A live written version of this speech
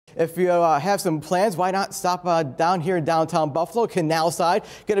If you have some plans, why not stop down here in downtown Buffalo, Canal Side.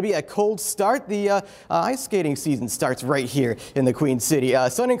 Going to be a cold start. The ice skating season starts right here in the Queen City.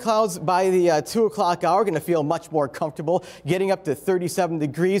 Sun and clouds by the 2 o'clock hour. Going to feel much more comfortable, getting up to 37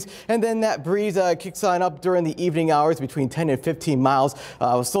 degrees. And then that breeze kicks on up during the evening hours between 10 and 15 miles.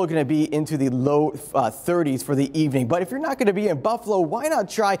 Still going to be into the low 30s for the evening. But if you're not going to be in Buffalo, why not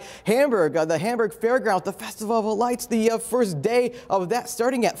try Hamburg, the Hamburg Fairgrounds, the Festival of Lights, the first day of that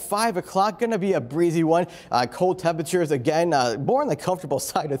starting at 5 o'clock. Going to be a breezy one. Cold temperatures again, more on the comfortable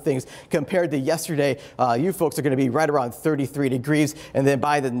side of things compared to yesterday. You folks are going to be right around 33 degrees, and then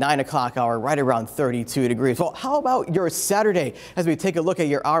by the 9 o'clock hour, right around 32 degrees. Well, how about your Saturday? As we take a look at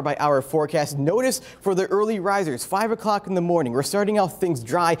your hour-by-hour forecast, notice for the early risers, 5 o'clock in the morning, we're starting out things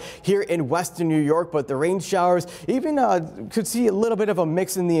dry here in western New York, but the rain showers even could see a little bit of a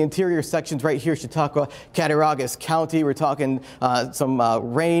mix in the interior sections right here, Chautauqua, Cattaraugus County. We're talking some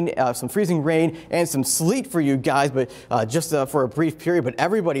rain, some freezing rain and some sleet for you guys, but just for a brief period. But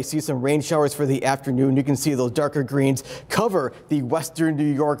everybody sees some rain showers for the afternoon. You can see those darker greens cover the western New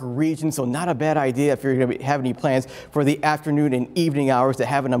York region, so not a bad idea if you're going to have any plans for the afternoon and evening hours to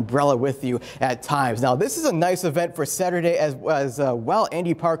have an umbrella with you at times. Now, this is a nice event for Saturday as well.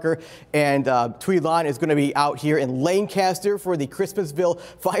 Andy Parker and Tweed Lawn is going to be out here in Lancaster for the Christmasville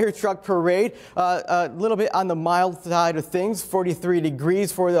Fire Truck Parade. A little bit on the mild side of things, 43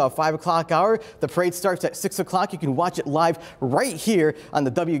 degrees for the 5 o'clock hour. The parade starts at 6 o'clock. You can watch it live right here on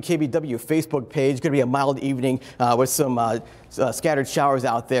the WKBW Facebook page. Going to be a mild evening with some scattered showers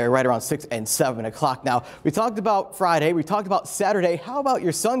out there right around 6 and 7 o'clock. Now, we talked about Friday. We talked about Saturday. How about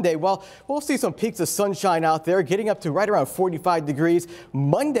your Sunday? Well, we'll see some peaks of sunshine out there, getting up to right around 45 degrees.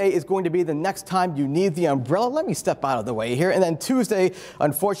 Monday is going to be the next time you need the umbrella. Let me step out of the way here. And then Tuesday,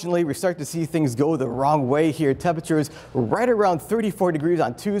 unfortunately, we start to see things go the wrong way here. Temperatures right around 34 degrees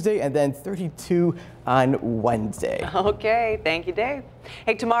on Tuesday and then 32 on Wednesday. Okay, thank you, Dave.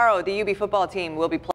 Hey, tomorrow the UB football team will be playing